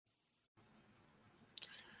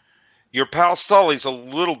Your pal Sully's a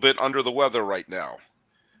little bit under the weather right now,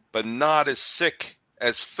 but not as sick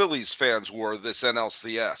as Phillies fans were this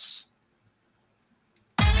NLCS.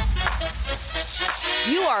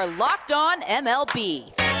 You are Locked On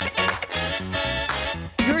MLB.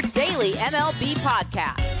 Your daily MLB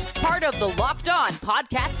podcast. Part of the Locked On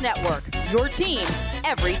Podcast Network. Your team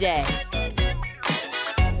every day.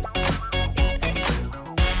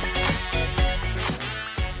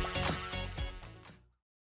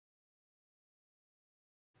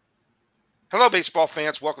 Hello, baseball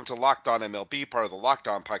fans. Welcome to Locked On MLB, part of the Locked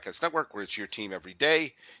On Podcast Network, where it's your team every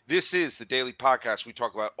day. This is the daily podcast. We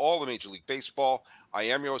talk about all the Major League Baseball. I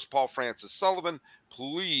am your host, Paul Francis Sullivan.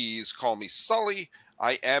 Please call me Sully.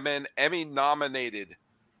 I am an Emmy-nominated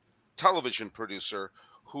television producer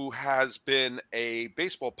who has been a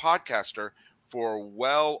baseball podcaster for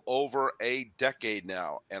well over a decade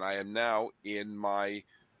now. And I am now in my,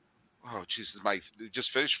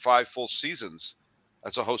 just finished 5 full seasons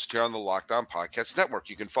as a host here on the Locked On Podcast Network.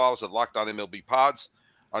 You can follow us at Locked On MLB Pods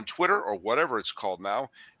on Twitter or whatever it's called now,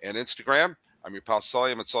 and Instagram. I'm your pal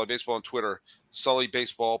Sully. I'm at Sully Baseball on Twitter, Sully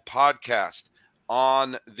Baseball Podcast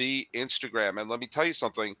on the Instagram. And let me tell you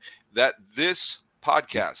something, that this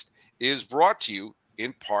podcast is brought to you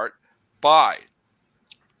in part by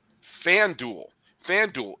FanDuel.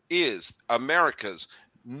 FanDuel is America's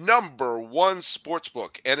 #1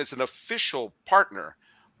 sportsbook, and it's an official partner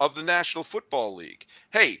of the National Football League.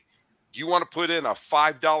 Hey, do you want to put in a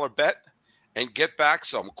 $5 bet and get back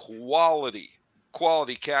some quality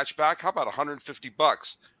cash back? How about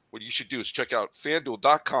 $150? What you should do is check out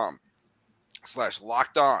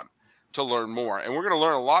FanDuel.com/lockedon to learn more. And we're going to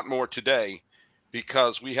learn a lot more today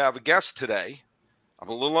because we have a guest today. I'm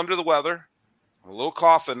a little under the weather. I'm a little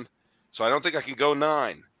coughing, so I don't think I can go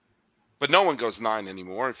 9. But no one goes 9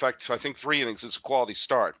 anymore. In fact, I think 3 innings is a quality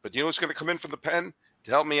start. But you know what's going to come in from the pen to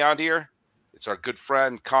help me out here? It's our good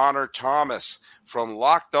friend Connor Thomas from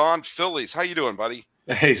Locked On Phillies. How you doing, buddy?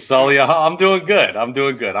 Hey, Sully, I'm doing good. I'm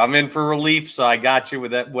in for relief, so I got you with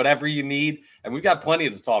that, whatever you need. And we've got plenty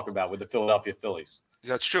to talk about with the Philadelphia Phillies.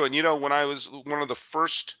 That's true. And, you know, when I was one of the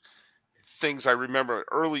first things I remember,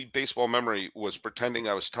 early baseball memory, was pretending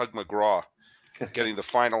I was Tug McGraw getting the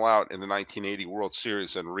final out in the 1980 World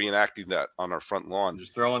Series and reenacting that on our front lawn.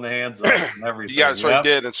 Just throwing the hands up and everything. Yeah, so I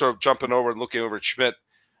did, and sort of jumping over and looking over at Schmidt.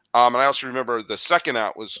 And I also remember the second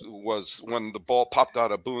out was when the ball popped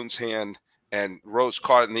out of Boone's hand and Rose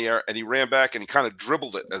caught it in the air, and he ran back and he kind of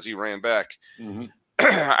dribbled it as he ran back. Mm-hmm.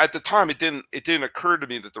 At the time, it didn't occur to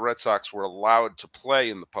me that the Red Sox were allowed to play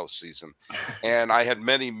in the postseason, and I had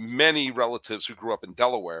many relatives who grew up in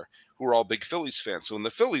Delaware who were all big Phillies fans. So when the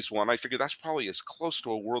Phillies won, I figured that's probably as close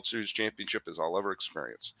to a World Series championship as I'll ever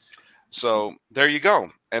experience. So there you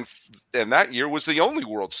go. And that year was the only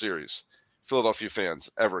World Series Philadelphia fans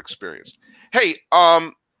ever experienced. Hey,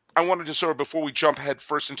 I wanted to sort of, before we jump head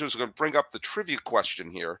first into it, I was going to bring up the trivia question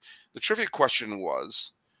here. The trivia question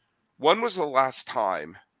was, when was the last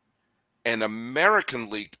time an American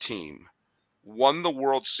League team won the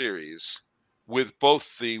World Series with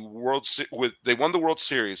both they won the World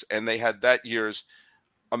Series and they had that year's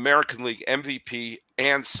American League MVP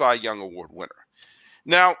and Cy Young Award winner?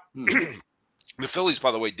 Now, the Phillies, by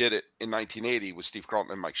the way, did it in 1980 with Steve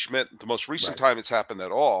Carlton and Mike Schmidt. The most recent time it's happened at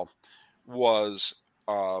all was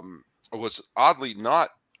oddly not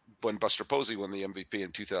when Buster Posey won the MVP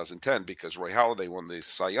in 2010, because Roy Halladay won the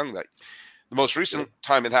Cy Young that. The most recent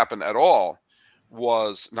time it happened at all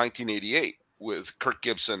was 1988 with Kirk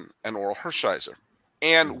Gibson and Oral Hershiser.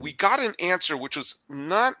 And we got an answer which was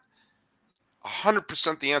not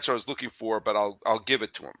 100% the answer I was looking for, but I'll give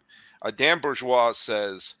it to him. Dan Bourgeois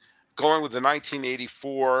says, going with the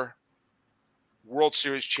 1984 World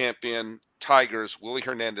Series champion Tigers, Willie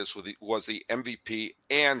Hernandez was the MVP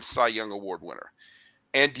and Cy Young Award winner.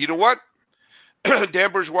 And you know what?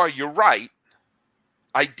 Dan Bourgeois, you're right.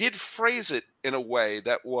 I did phrase it in a way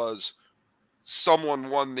that was someone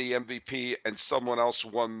won the MVP and someone else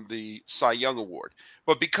won the Cy Young Award.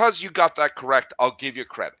 But because you got that correct, I'll give you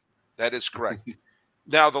credit. That is correct.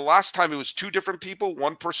 Now, the last time it was 2 different people,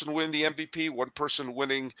 one person winning the MVP, one person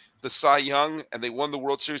winning the Cy Young, and they won the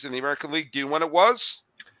World Series in the American League. Do you know when it was?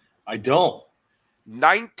 I don't.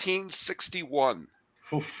 1961.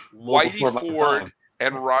 Whitey Ford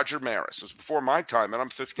and Roger Maris. It was before my time, and I'm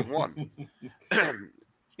 51.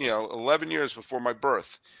 11 years before my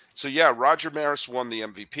birth. So, yeah, Roger Maris won the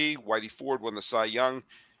MVP. Whitey Ford won the Cy Young.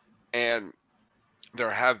 And there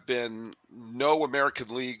have been no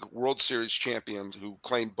American League World Series champions who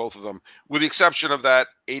claimed both of them, with the exception of that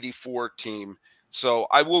 84 team. So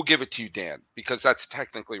I will give it to you, Dan, because that's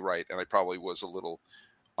technically right, and I probably was a little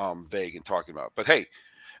vague in talking about it. But, hey,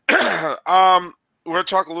 We're going to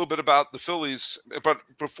talk a little bit about the Phillies, but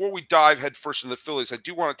before we dive headfirst into the Phillies, I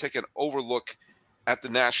do want to take an overlook at the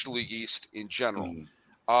National League East in general.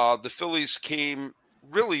 The Phillies came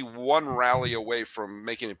really one rally away from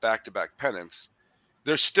making it back-to-back pennants.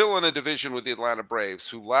 They're still in a division with the Atlanta Braves,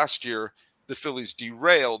 who last year the Phillies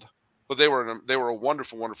derailed, but they were a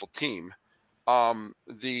wonderful, wonderful team.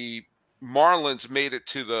 The Marlins made it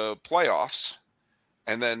to the playoffs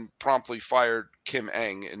and then promptly fired Kim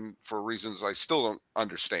Ng, and for reasons I still don't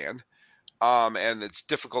understand. And it's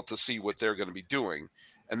difficult to see what they're going to be doing.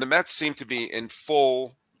 And the Mets seem to be in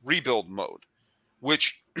full rebuild mode,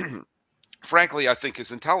 which, frankly, I think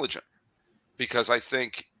is intelligent, because I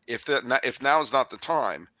think if now is not the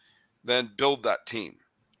time, then build that team.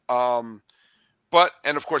 And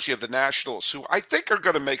of course you have the Nationals, who I think are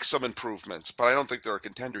going to make some improvements, but I don't think they're a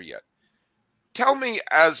contender yet. Tell me,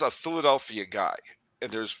 as a Philadelphia guy, and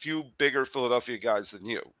there's few bigger Philadelphia guys than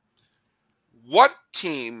you, what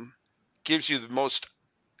team gives you the most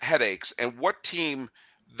headaches, and what team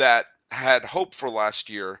that had hope for last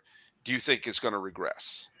year do you think is going to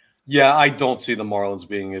regress? Yeah, I don't see the Marlins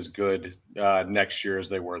being as good next year as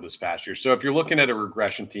they were this past year. So if you're looking at a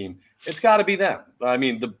regression team, it's got to be them. I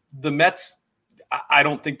mean, the Mets, I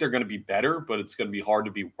don't think they're going to be better, but it's going to be hard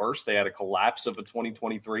to be worse. They had a collapse of a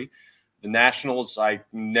 2023. The Nationals, I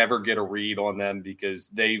never get a read on them because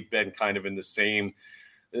they've been kind of in the same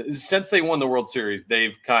 – since they won the World Series,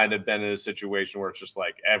 they've kind of been in a situation where it's just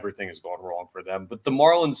like everything is going wrong for them. But the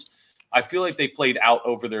Marlins – I feel like they played out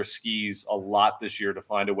over their skis a lot this year to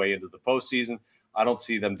find a way into the postseason. I don't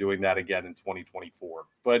see them doing that again in 2024.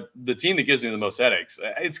 But the team that gives me the most headaches,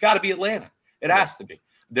 it's got to be Atlanta. It has to be.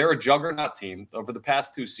 They're a juggernaut team. Over the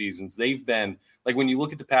past two seasons, they've been, like when you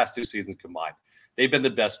look at the past two seasons combined, they've been the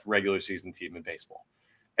best regular season team in baseball.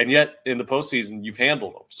 And yet in the postseason, you've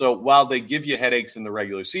handled them. So while they give you headaches in the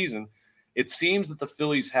regular season, it seems that the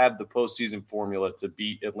Phillies have the postseason formula to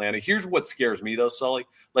beat Atlanta. Here's what scares me, though, Sully.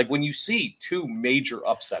 Like when you see two major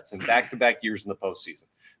upsets in back-to-back years in the postseason,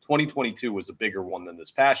 2022 was a bigger one than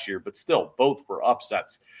this past year, but still, both were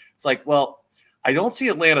upsets. It's like, well, I don't see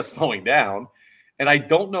Atlanta slowing down, and I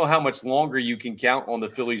don't know how much longer you can count on the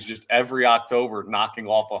Phillies just every October knocking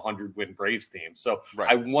off a 100-win Braves team. So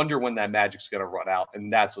I wonder when that magic's going to run out,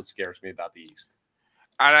 and that's what scares me about the East.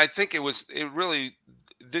 And I think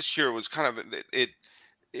this year was kind of it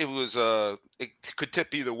could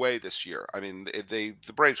tip either way this year. I mean, the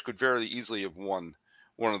Braves could very easily have won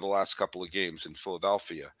one of the last couple of games in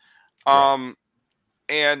Philadelphia. And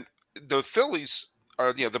the Phillies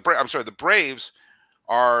are, the Braves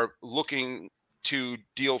are looking to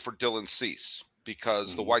deal for Dylan Cease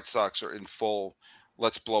because the White Sox are in full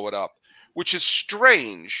let's blow it up, which is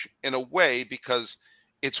strange in a way because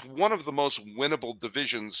it's one of the most winnable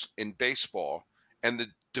divisions in baseball, and the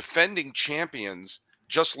defending champions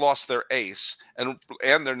just lost their ace and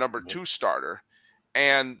their number 2 starter,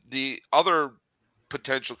 and the other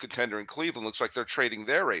potential contender in Cleveland looks like they're trading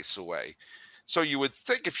their ace away. So you would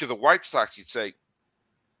think if you're the White Sox, you'd say,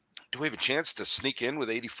 do we have a chance to sneak in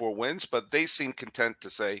with 84 wins? But they seem content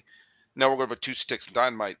to say, no, we're going to put 2 sticks of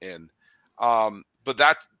dynamite in. But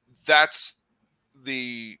that's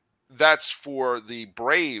for the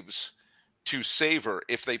Braves to savor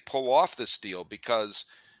if they pull off this deal, because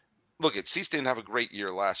look, Cease didn't have a great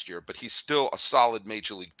year last year, but he's still a solid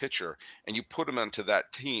major league pitcher, and you put him into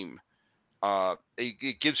that team,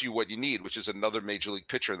 it gives you what you need, which is another major league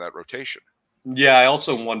pitcher in that rotation. Yeah, I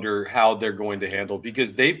also wonder how they're going to handle,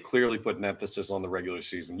 because they've clearly put an emphasis on the regular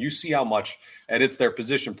season. You see how much, and it's their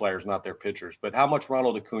position players, not their pitchers, but how much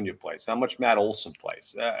Ronald Acuna plays, how much Matt Olson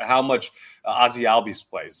plays, how much Ozzie Albies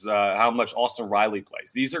plays, how much Austin Riley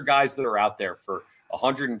plays. These are guys that are out there for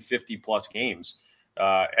 150 plus games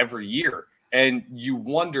every year. And you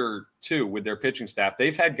wonder, too, with their pitching staff,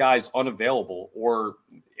 they've had guys unavailable or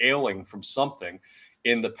ailing from something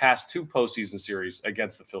in the past 2 postseason series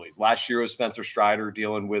against the Phillies. Last year was Spencer Strider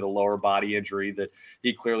dealing with a lower body injury that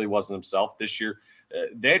he clearly wasn't himself. This year,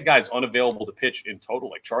 they had guys unavailable to pitch in total.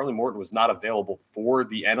 Like Charlie Morton was not available for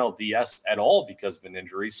the NLDS at all because of an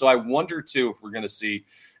injury. So I wonder, too, if we're going to see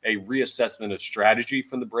a reassessment of strategy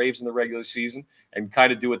from the Braves in the regular season and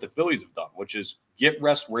kind of do what the Phillies have done, which is get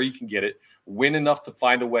rest where you can get it, win enough to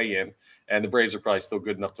find a way in, and the Braves are probably still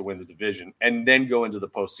good enough to win the division, and then go into the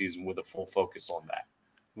postseason with a full focus on that.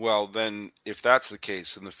 Well, then, if that's the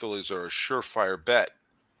case, then the Phillies are a surefire bet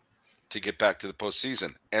to get back to the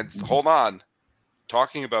postseason. And hold on,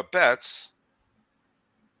 talking about bets.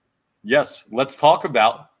 Yes, let's talk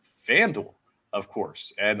about FanDuel, of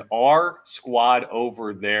course, and our squad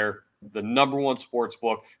over there the number one sports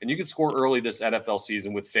book, and you can score early this NFL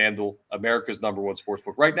season with FanDuel, America's number one sports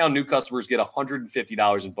book. Right now, new customers get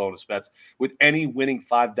 $150 in bonus bets with any winning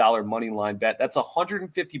 $5 money line bet. That's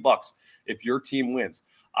 $150 if your team wins.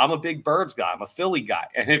 I'm a big Birds guy. I'm a Philly guy.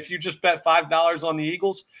 And if you just bet $5 on the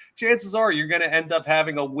Eagles, chances are you're going to end up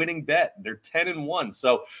having a winning bet. They're 10-1.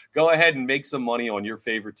 So go ahead and make some money on your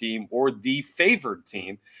favorite team or the favored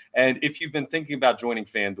team. And if you've been thinking about joining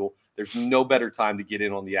FanDuel, there's no better time to get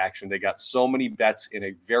in on the action. They got so many bets in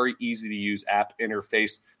a very easy-to-use app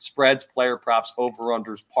interface. Spreads, player props,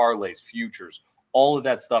 over-unders, parlays, futures. All of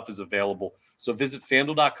that stuff is available. So visit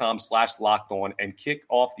FanDuel.com/lockedon and kick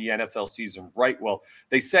off the NFL season right. Well,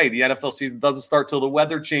 they say the NFL season doesn't start till the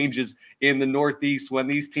weather changes in the Northeast. When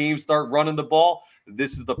these teams start running the ball,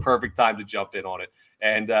 this is the perfect time to jump in on it.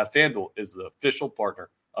 And FanDuel is the official partner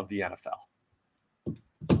of the NFL.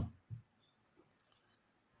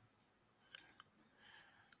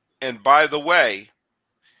 And by the way,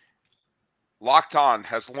 Locked On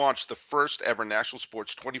has launched the first ever national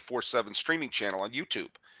sports 24/7 streaming channel on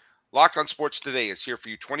YouTube. Locked On Sports Today is here for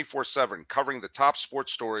you 24/7, covering the top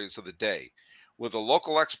sports stories of the day with the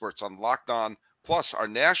local experts on Locked On, plus our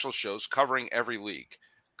national shows covering every league.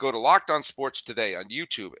 Go to Locked On Sports Today on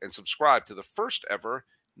YouTube and subscribe to the first ever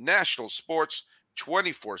national sports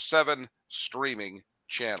 24/7 streaming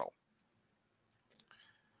channel.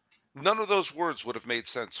 None of those words would have made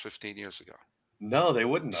sense 15 years ago. No, they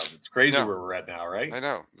wouldn't have. It's crazy where we're at now, right? I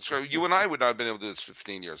know. So you and I would not have been able to do this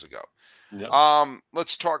 15 years ago. Yeah.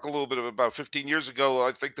 Let's talk a little bit about 15 years ago.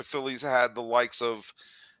 I think the Phillies had the likes of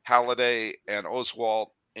Halladay and Oswalt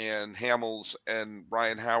and Hamels and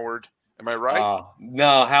Ryan Howard. Am I right?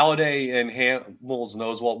 No, Halladay and Hamels and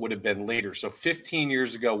Oswalt would have been later. So 15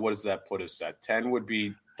 years ago, what does that put us at? 10 would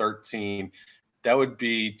be 13. That would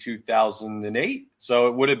be 2008. So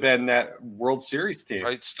it would have been that World Series team.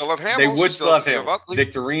 I'd still have Hamels. They would still have Hamels.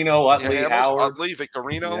 Victorino, Utley, Hamels, Howard. Utley,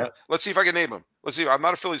 Victorino. Yeah. Let's see if I can name them. Let's see. I'm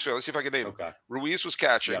not a Phillies fan. Let's see if I can name them. Ruiz was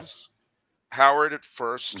catching. Yes. Howard at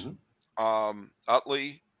first. Mm-hmm.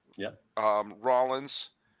 Utley. Yeah. Rollins.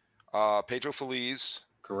 Pedro Feliz.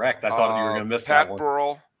 Correct. I thought you were going to miss Pat that one.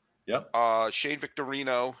 Burrell. Yep. Shane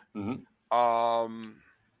Victorino. Mm-hmm.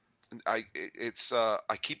 I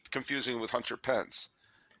keep confusing with Hunter Pence,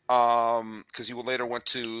 because he later went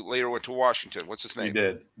to Washington. What's his name? He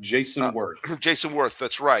did. Jason Worth. Jason Worth.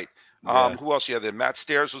 That's right. Yeah. Who else you had there? Matt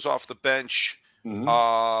Stairs was off the bench.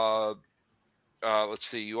 Mm-hmm. Let's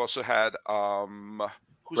see. You also had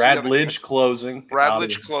Brad Lidge closing. Brad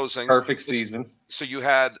Lidge closing. Perfect season. So you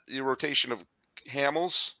had the rotation of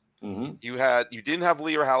Hamels. Mm-hmm. You didn't have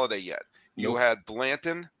Lee or Halladay yet. You had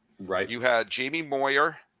Blanton. Right. You had Jamie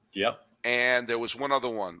Moyer. Yep. And there was one other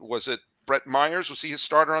one. Was it Brett Myers? Was he a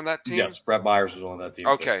starter on that team? Yes, Brett Myers was on that team.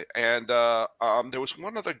 Okay. Too. And there was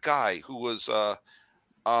one other guy who was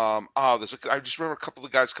I just remember a couple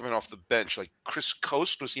of guys coming off the bench, like Chris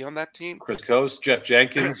Coast. Was he on that team? Chris Coast, Jeff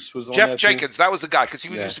Jenkins was on Jeff that Jenkins, team. That was the guy, because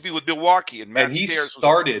he used to be with Milwaukee. And he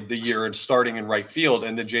started the year starting in right field,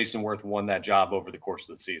 and then Jason Worth won that job over the course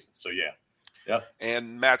of the season. So, yeah. Yep.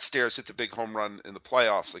 And Matt Stairs hit the big home run in the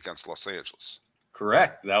playoffs against Los Angeles.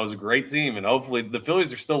 Correct. That was a great team. And hopefully the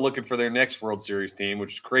Phillies are still looking for their next World Series team,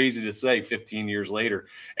 which is crazy to say 15 years later,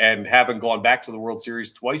 and haven't gone back to the World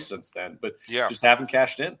Series twice since then, but just haven't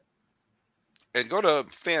cashed in. And go to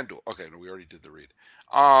FanDuel. Okay, no, we already did the read.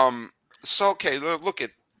 Okay, look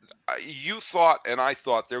at you thought and I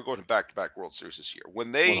thought they were going to back-to-back World Series this year.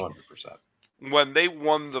 When they 100%. When they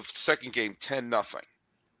won the second game 10-0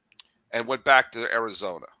 and went back to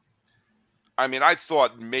Arizona, I mean, I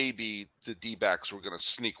thought maybe the D-backs were going to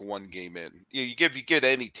sneak one game in. You get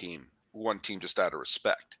any team one team just out of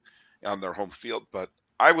respect on their home field, but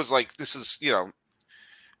I was like, this is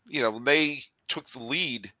when they took the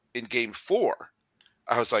lead in Game 4,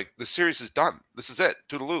 I was like, the series is done. This is it.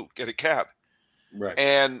 Toodaloo, get a cab. Right.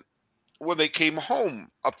 And when they came home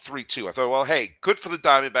up 3-2, I thought, well, hey, good for the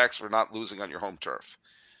Diamondbacks for not losing on your home turf.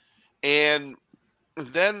 And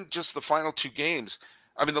then just the final two games.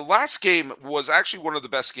 I mean, the last game was actually one of the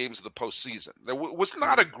best games of the postseason. There was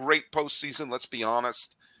not a great postseason, let's be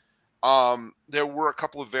honest. There were a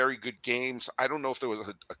couple of very good games. I don't know if there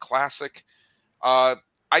was a classic. I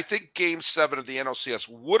think Game 7 of the NLCS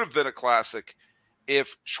would have been a classic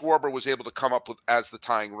if Schwarber was able to come up with as the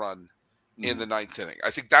tying run in the ninth inning.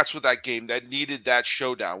 I think that's what that game that needed that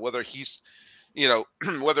showdown. Whether he's,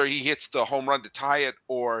 whether he hits the home run to tie it,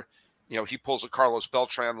 or he pulls a Carlos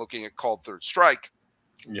Beltran looking at called third strike.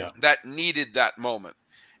 Yeah, that needed that moment,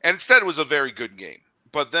 and instead it was a very good game.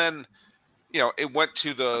 But then, it went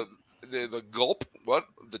to the gulp. What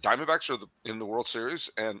the Diamondbacks are in the World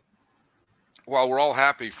Series, and while we're all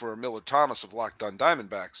happy for Miller Thomas of Locked On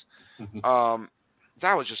Diamondbacks,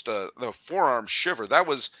 that was just the forearm shiver.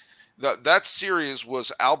 That series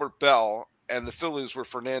was Albert Bell, and the Phillies were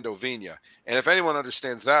Fernando Vina. And if anyone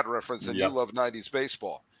understands that reference, then you love 90s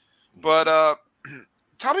baseball. But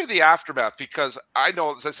tell me the aftermath, because I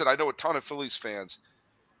know, as I said, I know a ton of Phillies fans.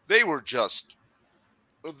 They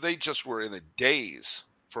just were in a daze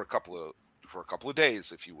for a couple of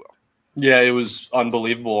days, if you will. Yeah, it was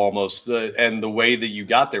unbelievable almost. And the way that you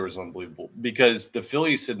got there was unbelievable, because the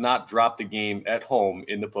Phillies had not dropped the game at home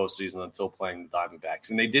in the postseason until playing the Diamondbacks.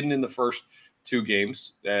 And they didn't in the first 2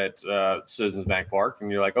 games at Citizens Bank Park.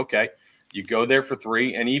 And you're like, okay, you go there for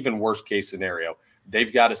 3, and even worst case scenario,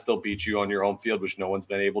 they've got to still beat you on your home field, which no one's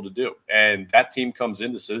been able to do. And that team comes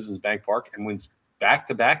into Citizens Bank Park and wins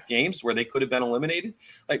back-to-back games where they could have been eliminated.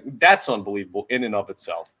 Like, that's unbelievable in and of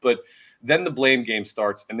itself. But then the blame game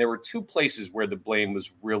starts, and there were 2 places where the blame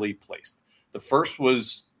was really placed. The first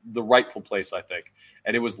was the rightful place, I think,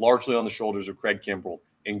 and it was largely on the shoulders of Craig Kimbrell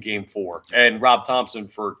in Game 4, and Rob Thompson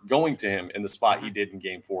for going to him in the spot he did in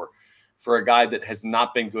Game 4 for a guy that has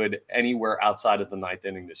not been good anywhere outside of the 9th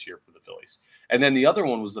inning this year for the Phillies. And then the other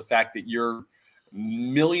one was the fact that your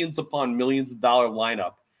millions upon millions of dollar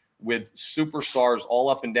lineup with superstars all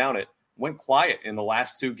up and down it went quiet in the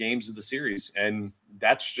last 2 games of the series. And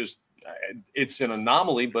that's just, it's an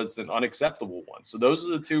anomaly, but it's an unacceptable one. So those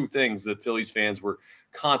are the 2 things that Phillies fans were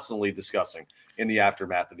constantly discussing in the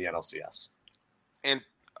aftermath of the NLCS. And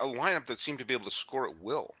a lineup that seemed to be able to score at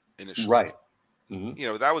will initially. Right. Mm-hmm. You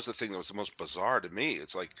know, that was the thing that was the most bizarre to me.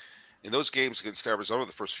 It's like in those games against Arizona,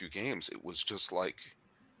 the first few games, it was just like,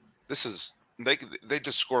 they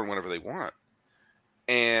just score whenever they want.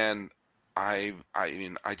 And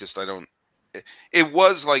it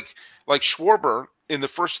was like Schwarber in the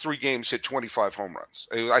first 3 games hit 25 home runs.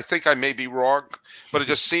 I think I may be wrong, but it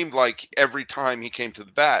just seemed like every time he came to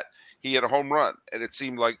the bat, he had a home run. And it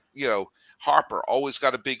seemed like, you know, Harper always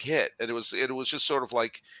got a big hit. And it was just sort of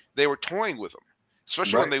like they were toying with him,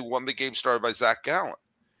 especially when they won the game started by Zach Gallen.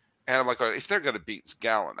 And I'm like, if they're going to beat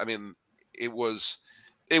Gallen, I mean, it was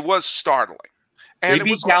startling. And they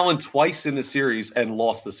beat Gallen twice in the series and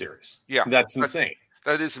lost the series. Yeah. That's insane.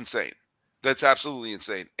 That is insane. That's absolutely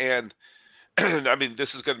insane. And I mean,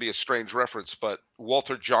 this is going to be a strange reference, but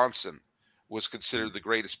Walter Johnson was considered the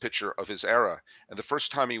greatest pitcher of his era. And the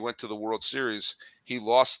first time he went to the World Series, he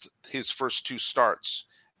lost his first 2 starts,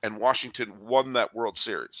 and Washington won that World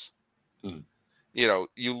Series. You know,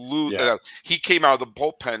 you lose. Yeah. He came out of the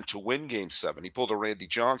bullpen to win Game 7. He pulled a Randy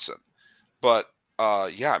Johnson. But, I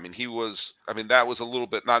mean, that was a little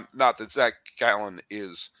bit, not that Zach Gallen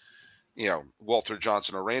is, you know, Walter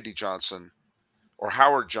Johnson or Randy Johnson or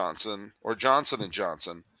Howard Johnson or Johnson and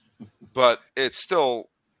Johnson, but it's still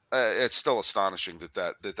astonishing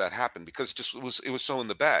that happened, because it was so in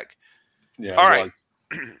the bag. Yeah. All right.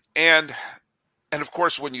 And of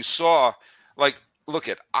course, when you saw, like, look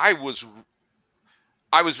at, I was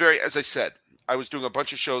very, as I said, I was doing a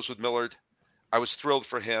bunch of shows with Millard. I was thrilled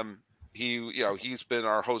for him. He's been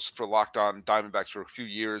our host for Locked On Diamondbacks for a few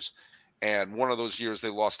years. And one of those years they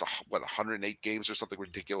lost 108 games or something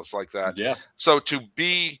ridiculous like that. Yeah. So to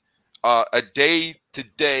be a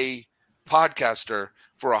day-to-day podcaster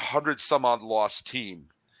for 100-some-odd lost team,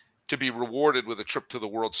 to be rewarded with a trip to the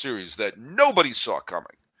World Series that nobody saw coming,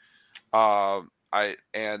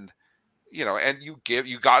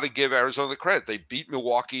 you got to give Arizona the credit. They beat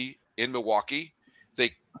Milwaukee in Milwaukee.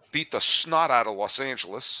 They beat the snot out of Los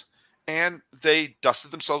Angeles, and they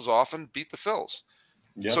dusted themselves off and beat the Phils.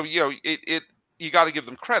 Yeah. So, you know, you got to give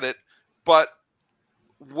them credit. But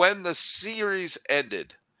when the series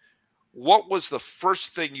ended, what was the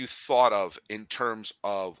first thing you thought of in terms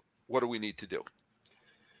of what do we need to do?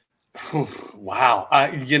 Wow.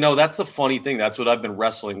 That's the funny thing. That's what I've been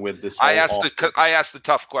wrestling with this whole I asked the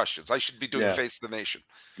tough questions. I should be doing Face of the Nation.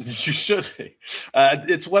 You should be.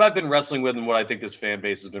 It's what I've been wrestling with and what I think this fan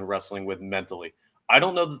base has been wrestling with mentally. I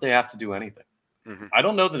don't know that they have to do anything. Mm-hmm. I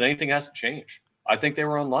don't know that anything has to change. I think they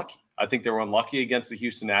were unlucky. I think they were unlucky against the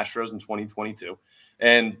Houston Astros in 2022.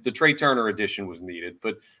 And the Trey Turner addition was needed.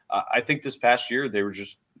 But I think this past year, they were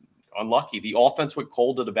just unlucky. The offense went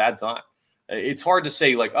cold at a bad time. It's hard to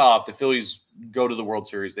say, like, if the Phillies go to the World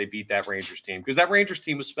Series, they beat that Rangers team, because that Rangers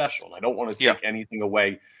team was special. And I don't want to take anything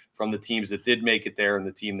away from the teams that did make it there and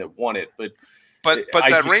the team that won it. But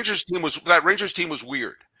that Rangers team was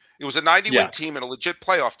weird. It was a 90-win Yeah. team and a legit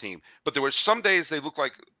playoff team. But there were some days they looked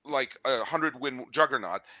like a 100-win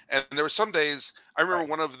juggernaut, and there were some days. I remember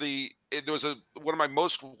one of my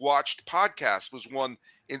most watched podcasts was one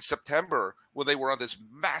in September where they were on this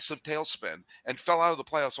massive tailspin and fell out of the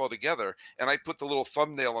playoffs altogether. And I put the little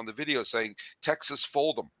thumbnail on the video saying Texas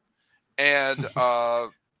fold them, and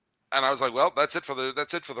and I was like, well, that's it for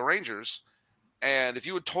the Rangers. And if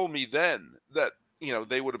you had told me then that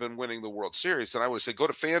they would have been winning the World Series, then I would have said go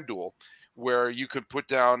to FanDuel, where you could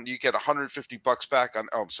you get $150 back on.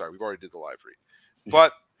 Oh, I'm sorry, we've already did the live read,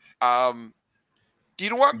 but do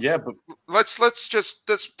you know what? Yeah, but let's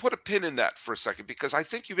put a pin in that for a second, because I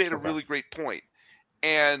think you made a really great point,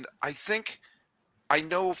 and I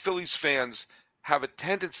know Phillies fans have a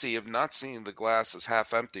tendency of not seeing the glass as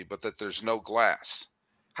half empty, but that there's no glass.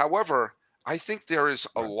 However, I think there is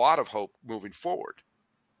a lot of hope moving forward.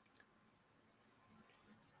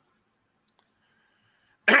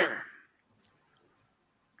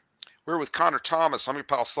 We're with Connor Thomas. I'm your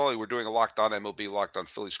pal Sully. We're doing a Locked On MLB, Locked On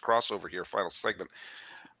Phillies crossover here, final segment.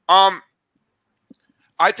 I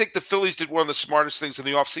think the Phillies did one of the smartest things in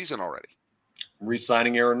the offseason already.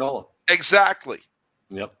 Re-signing Aaron Nola. Exactly.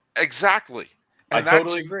 Yep. Exactly. And I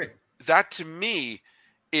totally agree. That, to me,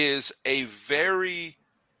 is a very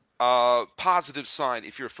positive sign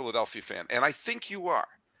if you're a Philadelphia fan. And I think you are.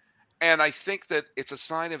 And I think that it's a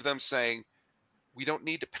sign of them saying, we don't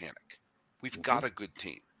need to panic. We've got a good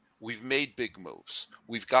team. We've made big moves.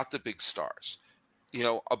 We've got the big stars.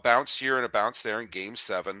 A bounce here and a bounce there in Game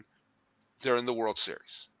 7. They're in the World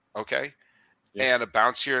Series. Okay? Yep. And a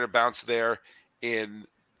bounce here and a bounce there in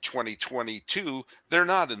 2022. They're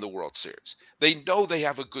not in the World Series. They know they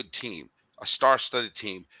have a good team, a star-studded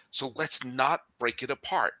team. So let's not break it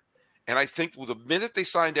apart. And I think the minute they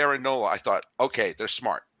signed Aaron Nola, I thought, okay, they're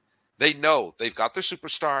smart. They know they've got their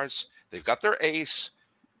superstars. They've got their ace.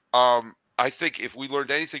 I think if we learned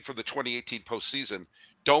anything from the 2018 postseason,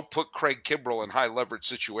 don't put Craig Kimbrell in high leverage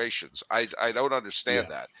situations. I don't understand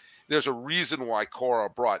that. There's a reason why Cora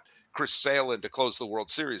brought Chris Sale in to close the World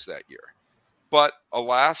Series that year. But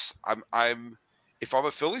alas, if I'm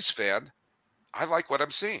a Phillies fan, I like what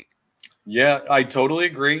I'm seeing. Yeah, I totally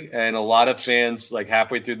agree. And a lot of fans, like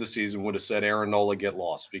halfway through the season, would have said Aaron Nola get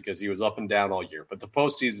lost because he was up and down all year. But the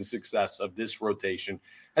postseason success of this rotation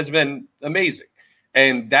has been amazing.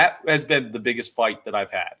 And that has been the biggest fight that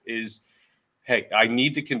I've had is, hey, I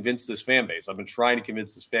need to convince this fan base. I've been trying to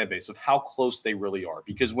convince this fan base of how close they really are.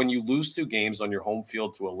 Because when you lose 2 games on your home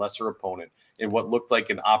field to a lesser opponent in what looked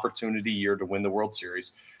like an opportunity year to win the World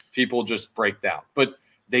Series, people just break down. But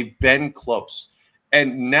they've been close.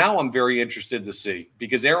 And now I'm very interested to see,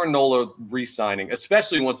 because Aaron Nola re-signing,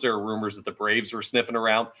 especially once there are rumors that the Braves were sniffing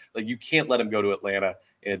around, like you can't let him go to Atlanta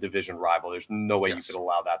in a division rival. There's no way you could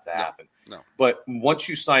allow that to happen. No. But once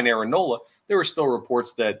you sign Aaron Nola, there were still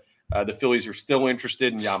reports that the Phillies are still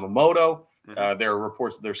interested in Yamamoto. There are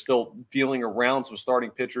reports that they're still feeling around some starting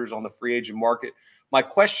pitchers on the free agent market. My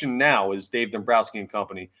question now is Dave Dombrowski and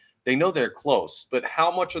company, they know they're close, but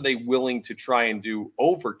how much are they willing to try and do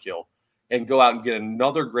overkill and go out and get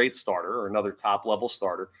another great starter or another top-level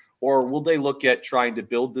starter? Or will they look at trying to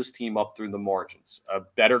build this team up through the margins, a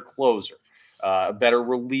better closer, a better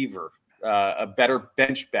reliever, a better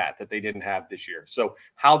bench bat that they didn't have this year? So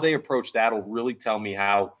how they approach that will really tell me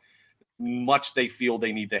how much they feel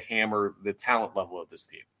they need to hammer the talent level of this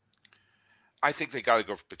team. I think they got to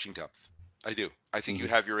go for pitching depth. I do. I think you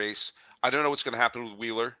have your ace. I don't know what's going to happen with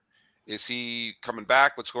Wheeler. Is he coming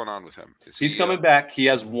back? What's going on with him? He's coming back. He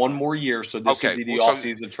has one more year, so this would be the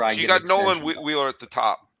offseason to try and get an extension. So you got Nolan Wheeler at the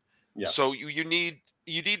top. Yes. So you need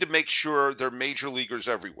to make sure they're major leaguers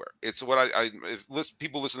everywhere. It's what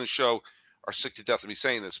people listen to the show are sick to death of me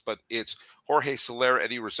saying this, but it's Jorge Soler,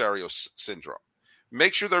 Eddie Rosario syndrome.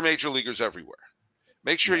 Make sure they're major leaguers everywhere.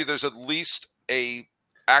 Make sure there's at least a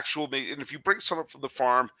actual, and if you bring someone from the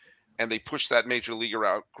farm and they push that major leaguer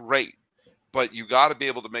out, great. But you got to be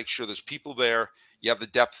able to make sure there's people there, you have the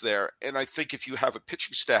depth there. And I think if you have a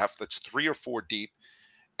pitching staff that's 3 or 4 deep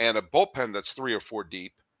and a bullpen that's 3 or 4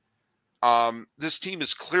 deep, this team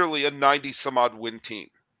is clearly a 90-some-odd win team.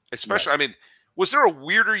 Especially, I mean, was there a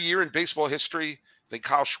weirder year in baseball history than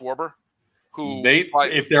Kyle Schwarber?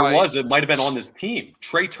 If there was, it might have been on this team.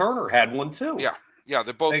 Trey Turner had one too. Yeah,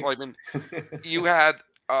 they're both. I mean, you had.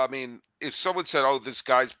 I mean, if someone said, "Oh, this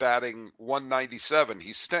guy's batting 197,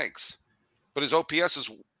 he stinks," but his OPS is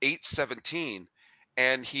 817,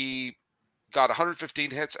 and he got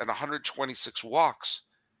 115 hits and 126 walks,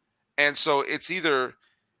 and so it's either,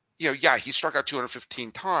 he struck out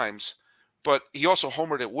 215 times, but he also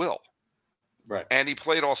homered at will, right? And he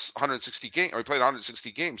played all 160 games, or he played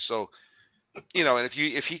 160 games, so. And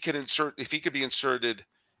if he could be inserted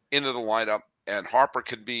into the lineup, and Harper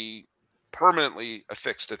could be permanently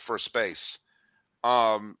affixed at first base,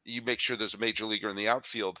 you make sure there's a major leaguer in the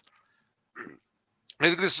outfield. I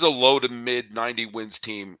think this is a low to mid 90 wins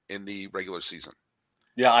team in the regular season.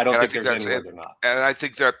 Yeah, I don't And think there's anywhere they're not. And I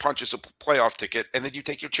think that punches a playoff ticket, and then you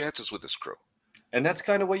take your chances with this crew. And that's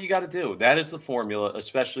kind of what you got to do. That is the formula,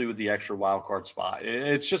 especially with the extra wild card spot.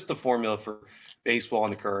 It's just the formula for baseball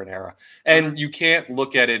in the current era. And you can't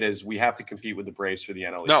look at it as we have to compete with the Braves for the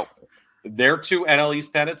NL East. No. Their 2 NL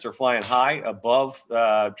East pennants are flying high above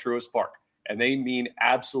Truist Park, and they mean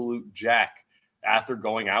absolute jack after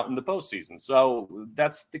going out in the postseason. So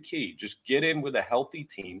that's the key. Just get in with a healthy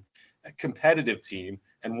team, a competitive team,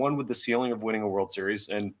 and one with the ceiling of winning a World Series,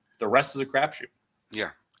 and the rest is a crapshoot. Yeah.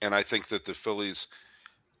 And I think that the Phillies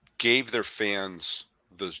gave their fans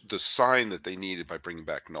the sign that they needed by bringing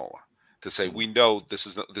back Nola to say, we know this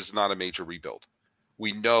is not a major rebuild.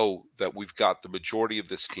 We know that we've got the majority of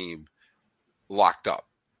this team locked up,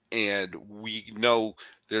 and we know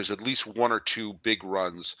there's at least 1 or 2 big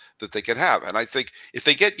runs that they could have. And I think if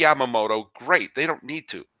they get Yamamoto, great. They don't need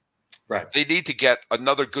to. Right. They need to get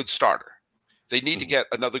another good starter. They need to get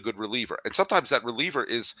another good reliever. And sometimes that reliever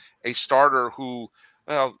is a starter who,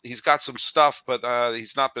 well, he's got some stuff, but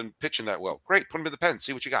he's not been pitching that well. Great, put him in the pen,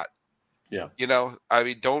 see what you got. Yeah. I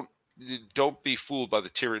mean, don't be fooled by the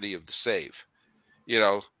tyranny of the save.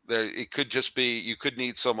 It could just be you could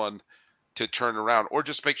need someone to turn around, or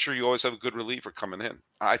just make sure you always have a good reliever coming in.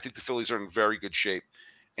 I think the Phillies are in very good shape.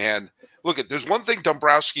 And look, there's one thing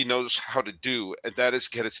Dombrowski knows how to do, and that is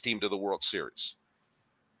get his team to the World Series.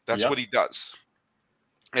 That's what he does.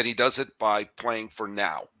 And he does it by playing for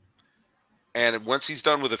now. And once he's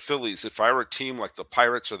done with the Phillies, if I were a team like the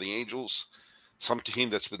Pirates or the Angels, some team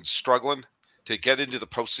that's been struggling to get into the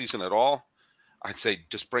postseason at all, I'd say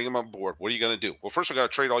just bring him on board. What are you going to do? Well, first we got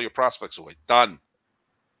to trade all your prospects away. Done.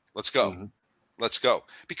 Let's go. Mm-hmm. Let's go.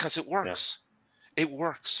 Because it works. Yeah. It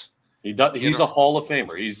works. He does. He's a Hall of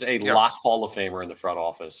Famer. He's a lock Hall of Famer in the front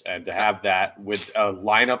office. And to have that with a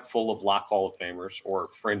lineup full of lock Hall of Famers or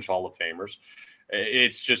fringe Hall of Famers,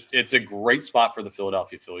 it's a great spot for the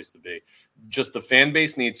Philadelphia Phillies to be. Just the fan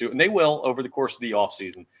base needs to, and they will over the course of the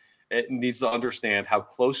offseason, it needs to understand how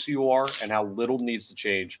close you are and how little needs to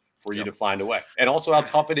change for you to find a way. And also how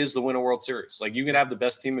tough it is to win a World Series. Like, you can have the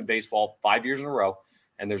best team in baseball 5 years in a row,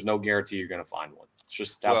 and there's no guarantee you're going to find one. It's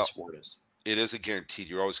just how the sport is. It is a guarantee.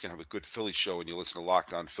 You're always going to have a good Phillies show when you listen to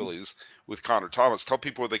Locked On Phillies with Connor Thomas. Tell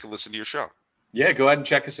people where they can listen to your show. Yeah, go ahead and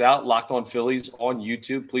check us out, Locked On Phillies on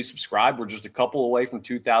YouTube. Please subscribe. We're just a couple away from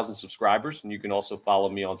 2,000 subscribers. And you can also follow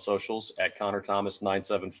me on socials at Connor Thomas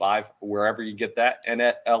 975, wherever you get that, and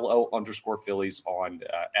at LO_Phillies on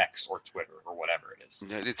X or Twitter or whatever it is.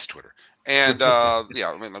 Yeah, it's Twitter. And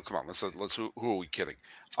come on, let's who are we kidding?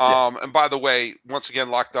 And by the way, once again,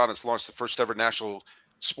 Locked On has launched the first ever national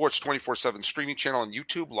sports 24/7 streaming channel on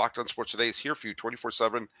YouTube. Locked On Sports Today is here for you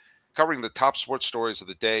 24/7. Covering the top sports stories of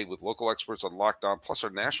the day with local experts on Locked On, plus our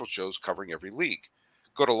national shows covering every league.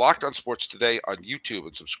 Go to Locked On Sports Today on YouTube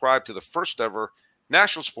and subscribe to the first ever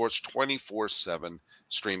national sports 24/7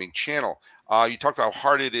 streaming channel. You talked about how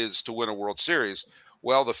hard it is to win a World Series.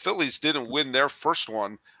 Well, the Phillies didn't win their first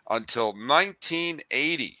one until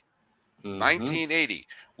 1980. 1980,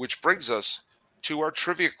 which brings us to our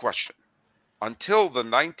trivia question. Until the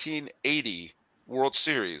 1980 World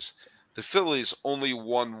Series, the Phillies only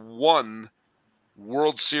won one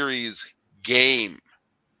World Series game.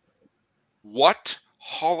 What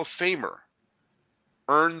Hall of Famer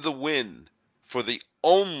earned the win for the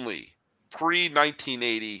only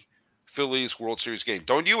pre-1980 Phillies World Series game?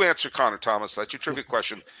 Don't you answer, Connor Thomas. That's your trivia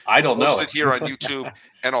question. I don't know. Posted here on YouTube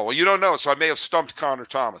and all. Well, you don't know, so I may have stumped Connor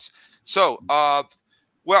Thomas. So, I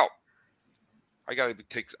gotta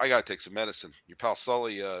take some medicine. Your pal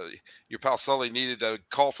Sully needed a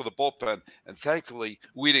call for the bullpen, and thankfully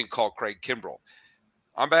we didn't call Craig Kimbrell.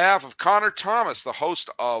 On behalf of Connor Thomas, the host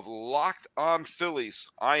of Locked On Phillies,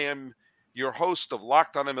 I am your host of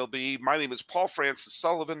Locked On MLB. My name is Paul Francis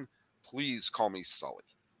Sullivan. Please call me Sully.